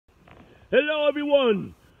Hello,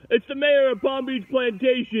 everyone. It's the mayor of Palm Beach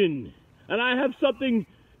Plantation, and I have something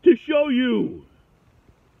to show you.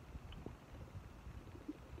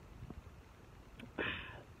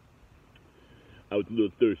 I was a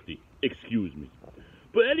little thirsty. Excuse me.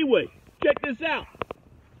 But anyway, check this out.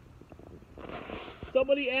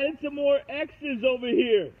 Somebody added some more X's over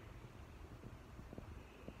here.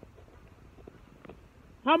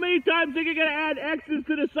 How many times are they gonna add X's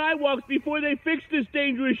to the sidewalks before they fix this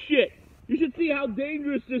dangerous shit? You should see how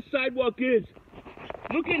dangerous this sidewalk is.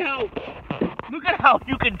 Look at how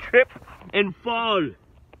you can trip and fall.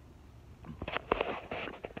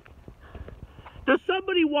 Does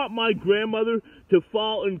somebody want my grandmother to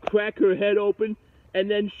fall and crack her head open, and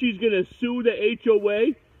then she's gonna sue the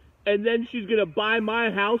HOA, and then she's gonna buy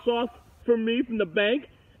my house off from me from the bank,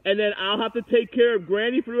 and then I'll have to take care of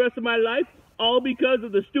Granny for the rest of my life, all because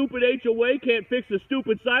of the stupid HOA can't fix the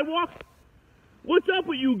stupid sidewalk? What's up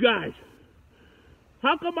with you guys?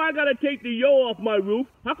 How come I gotta take the yo off my roof?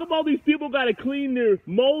 How come all these people gotta clean their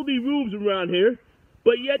moldy roofs around here,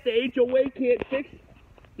 but yet the HOA can't fix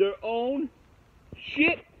their own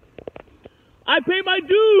shit? I pay my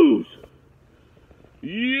dues!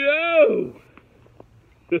 Yo!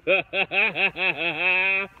 Fix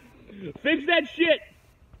that shit!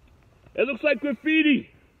 It looks like graffiti.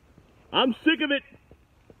 I'm sick of it.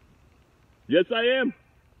 Yes, I am.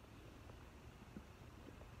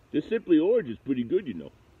 This Simply Orange is pretty good, you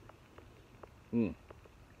know.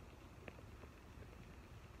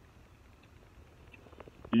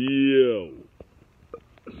 Yo.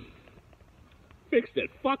 Fix that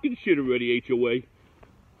fucking shit already, HOA.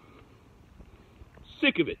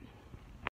 Sick of it.